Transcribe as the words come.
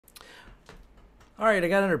All right, I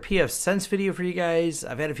got another pfSense video for you guys.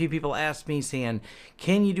 I've had a few people ask me saying,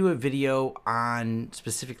 can you do a video on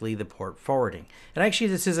specifically the port forwarding? And actually,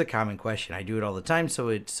 this is a common question. I do it all the time, so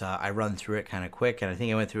it's I run through it kind of quick, and I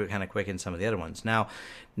think I went through it kind of quick in some of the other ones. Now,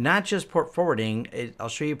 not just port forwarding. I'll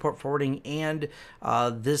show you port forwarding, and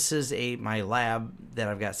this is my lab that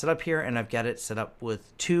I've got set up here, and I've got it set up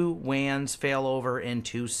with 2 WANs failover in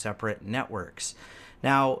 2 separate networks.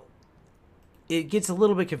 Now, it gets a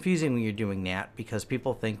little bit confusing when you're doing NAT because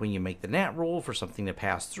people think when you make the NAT rule for something to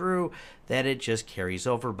pass through that it just carries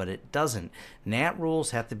over, but it doesn't. NAT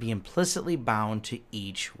rules have to be implicitly bound to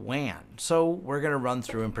each WAN. So we're going to run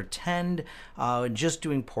through and pretend just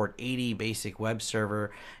doing port 80 basic web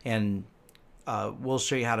server, and we'll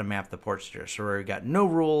show you how to map the ports here. So we've got no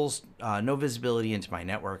rules, no visibility into my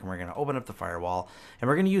network, and we're going to open up the firewall, and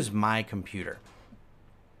we're going to use my computer.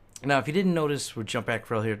 Now, if you didn't notice, we'll jump back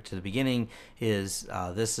real here to the beginning, this is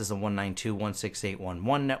a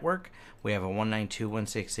 192.168.1.1 network. We have a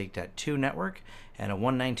 192.168.2 network and a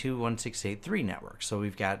 192.168.3 network. So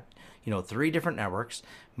we've got, 3 different networks.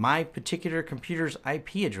 My particular computer's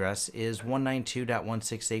IP address is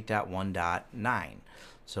 192.168.1.9.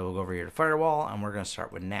 So we'll go over here to firewall, and we're going to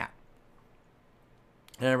start with NAT.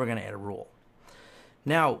 And then we're going to add a rule.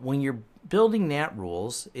 Now, when you're building NAT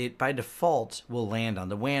rules, it by default will land on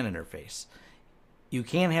the WAN interface. You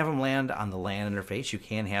can have them land on the LAN interface. You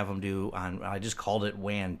can have them do on, I just called it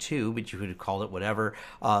WAN 2, but you could have called it whatever.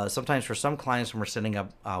 Sometimes for some clients, when we're setting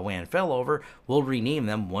up WAN failover, we'll rename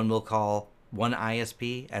them. One will call one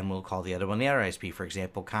ISP, and we'll call the other one the other ISP. For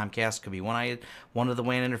example, Comcast could be one of the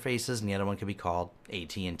WAN interfaces, and the other one could be called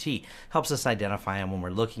AT&T. Helps us identify them when we're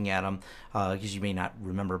looking at them, because you may not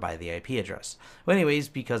remember by the IP address. Well, anyways,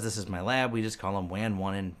 because this is my lab, we just call them WAN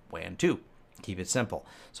 1 and WAN 2. Keep it simple.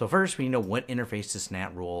 So first, we know what interface this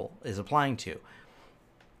NAT rule is applying to.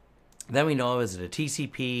 Then we know, is it a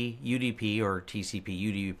TCP, UDP, or TCP,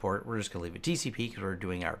 UDP port? We're just going to leave it TCP because we're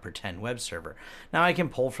doing our pretend web server. Now I can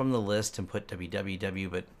pull from the list and put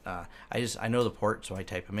www, but I know the port, so I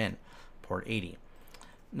type them in, port 80.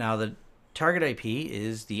 Now the target IP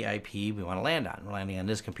is the IP we want to land on. We're landing on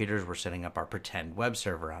this computer as we're setting up our pretend web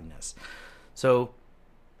server on this. So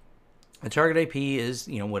the target IP is,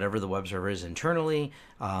 whatever the web server is internally.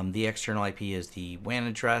 The external IP is the WAN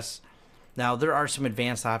address. Now, there are some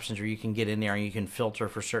advanced options where you can get in there and you can filter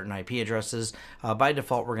for certain IP addresses. By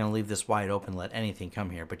default, we're going to leave this wide open, let anything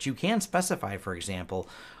come here. But you can specify, for example,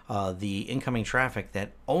 the incoming traffic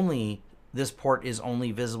that only this port is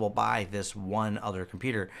only visible by this one other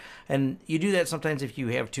computer. And you do that sometimes if you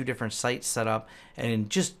have 2 different sites set up. And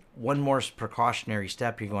just one more precautionary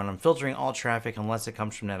step, you're going, I'm filtering all traffic unless it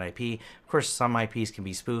comes from that IP. Of course, some IPs can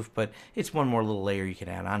be spoofed, but it's one more little layer you can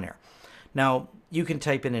add on there. Now, you can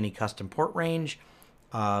type in any custom port range,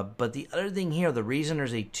 but the other thing here, the reason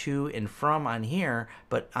there's a to and from on here,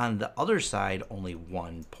 but on the other side, only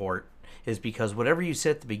 1 port, is because whatever you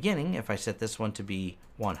set at the beginning, if I set this one to be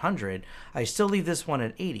 100, I still leave this one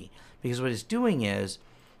at 80, because what it's doing is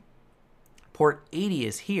port 80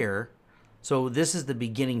 is here, so this is the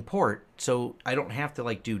beginning port, so I don't have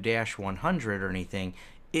to do -100 or anything.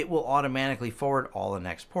 It will automatically forward all the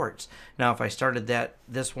next ports. Now, if I started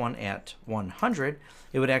this one at 100,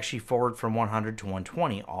 it would actually forward from 100 to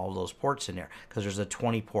 120, all of those ports in there, because there's a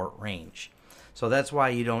 20 port range. So that's why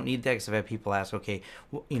you don't need that, because I've had people ask, okay,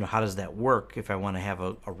 how does that work if I want to have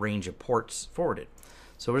a range of ports forwarded?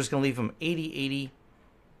 So we're just going to leave them 80, 80,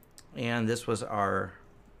 and this was our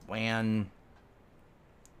WAN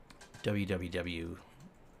www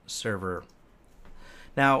server.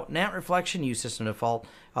 Now, NAT reflection, use system default.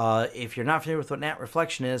 If you're not familiar with what NAT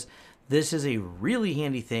reflection is, this is a really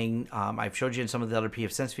handy thing. I've showed you in some of the other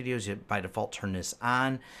pfSense videos. You by default turn this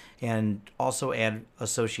on, and also add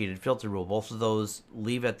associated filter rule. Both of those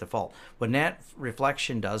leave at default. What NAT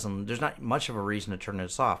reflection does, and there's not much of a reason to turn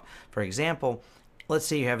this off. For example, let's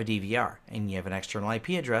say you have a DVR and you have an external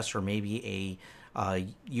IP address or maybe a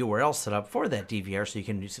URL set up for that DVR so you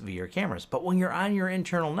can view your cameras. But when you're on your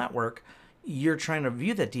internal network, you're trying to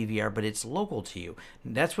view that DVR, but it's local to you.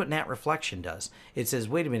 That's what NAT reflection does. It says,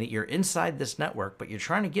 wait a minute, you're inside this network, but you're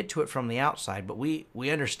trying to get to it from the outside, but we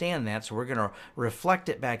understand that, so we're going to reflect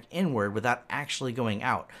it back inward without actually going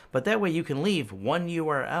out. But that way you can leave one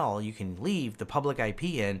URL, you can leave the public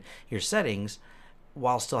IP in your settings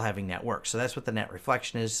while still having that work. So that's what the NAT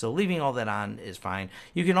reflection is. So leaving all that on is fine.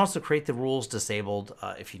 You can also create the rules disabled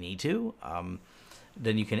if you need to.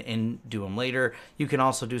 Then you can do them later. You can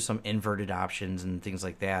also do some inverted options and things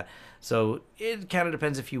like that. So it kind of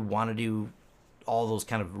depends if you want to do all those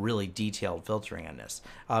kind of really detailed filtering on this.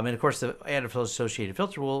 And of course, the added associated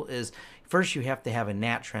filter rule is first you have to have a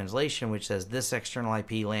NAT translation, which says this external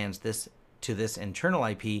IP lands this to this internal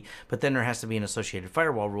IP, but then there has to be an associated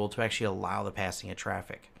firewall rule to actually allow the passing of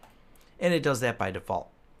traffic. And it does that by default.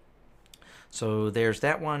 So there's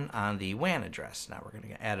that one on the WAN address. Now we're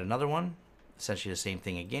going to add another one, essentially the same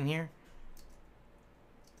thing again here.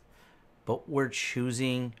 But we're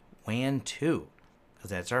choosing WAN 2 because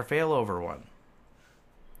that's our failover one.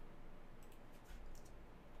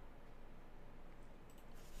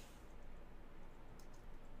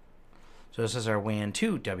 So this is our WAN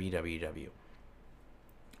 2 www.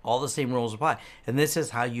 All the same rules apply. And this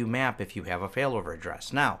is how you map if you have a failover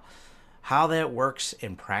address. Now, how that works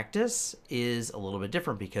in practice is a little bit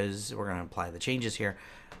different because we're going to apply the changes here.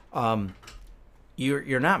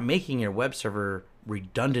 You're not making your web server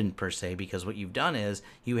redundant per se, because what you've done is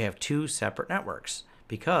you have two separate networks,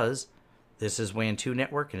 because this is WAN 2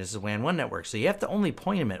 network and this is WAN 1 network. So you have to only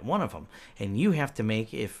point them at one of them. And you have to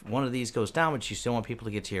make, if one of these goes down, but you still want people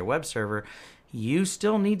to get to your web server, you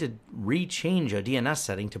still need to rechange a DNS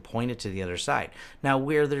setting to point it to the other side. Now,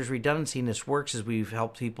 where there's redundancy in this works is we've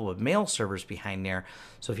helped people with mail servers behind there.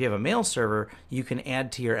 So if you have a mail server, you can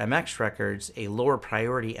add to your MX records a lower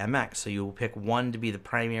priority MX. So you'll pick one to be the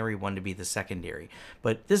primary, one to be the secondary.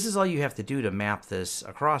 But this is all you have to do to map this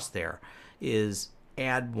across there, is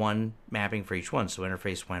add one mapping for each one. So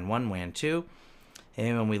interface WAN 1, WAN 2.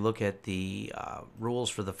 And when we look at the rules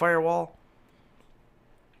for the firewall,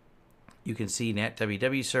 you can see NAT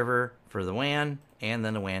www server for the WAN, and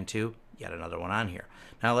then the WAN 2, yet another one on here.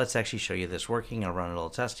 Now let's actually show you this working. I'll run a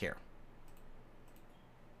little test here.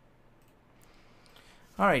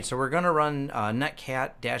 All right, so we're going to run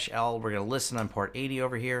netcat-l. We're going to listen on port 80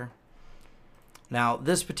 over here. Now,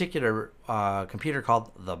 this particular computer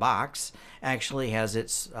called The Box actually has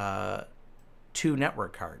its two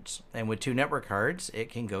network cards. And with two network cards, it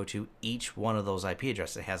can go to each one of those IP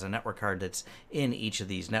addresses. It has a network card that's in each of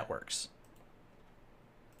these networks.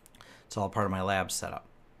 It's all part of my lab setup.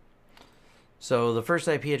 So the first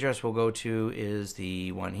IP address we'll go to is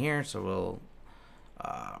the one here. So we'll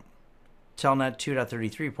telnet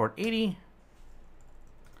 2.33 port 80.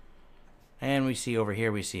 And we see over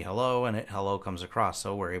here, we see hello, and hello comes across.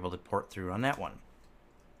 So we're able to port through on that one.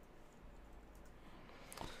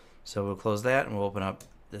 So we'll close that and we'll open up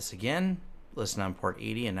this again, listen on port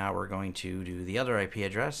 80, and now we're going to do the other IP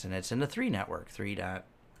address, and it's in the 3 network,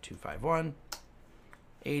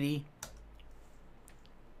 3.251.80.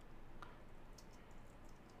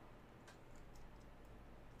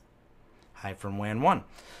 Hi from WAN 1.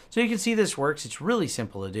 So you can see this works. It's really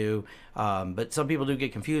simple to do, but some people do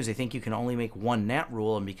get confused. They think you can only make one NAT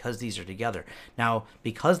rule, and because these are together. Now,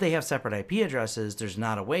 because they have separate IP addresses, there's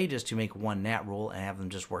not a way just to make one NAT rule and have them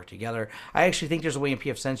just work together. I actually think there's a way in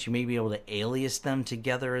pfSense you may be able to alias them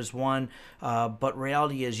together as one, but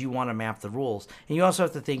reality is you want to map the rules. And you also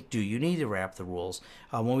have to think, do you need to wrap the rules?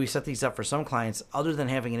 When we set these up for some clients, other than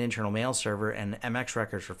having an internal mail server and MX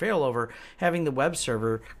records for failover, having the web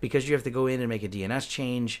server, because you have to go in and make a DNS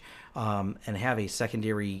change, and have a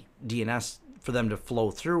secondary DNS for them to flow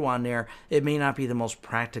through on there, it may not be the most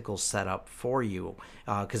practical setup for you,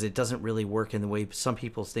 because it doesn't really work in the way some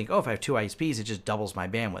people think, oh, if I have two ISPs, it just doubles my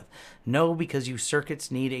bandwidth. No, because you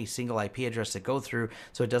circuits need a single IP address to go through,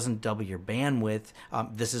 so it doesn't double your bandwidth.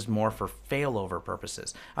 This is more for failover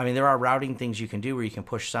purposes. I mean, there are routing things you can do where you can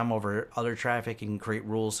push some over other traffic and create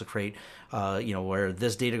rules to create, where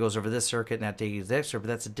this data goes over this circuit and that data goes this circuit,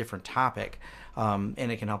 but that's a different topic, and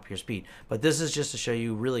it can help your speed. But this is just to show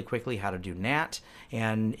you really quickly how to do NAT,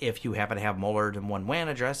 and if you happen to have more than one WAN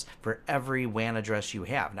address, for every WAN address you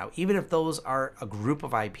have. Now, even if those are a group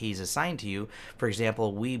of IPs assigned to you, for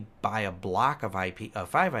example, we buy a block of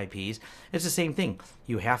 5 IPs, it's the same thing.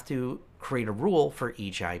 You have to create a rule for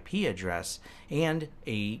each IP address and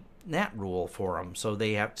a NAT rule for them, so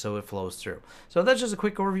it flows through. So that's just a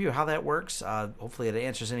quick overview of how that works. Hopefully it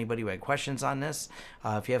answers anybody who had questions on this.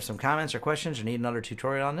 If you have some comments or questions or need another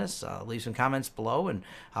tutorial on this, leave some comments below and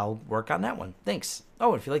I'll work on that one. Thanks.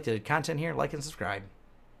 Oh, if you like the content here, like and subscribe.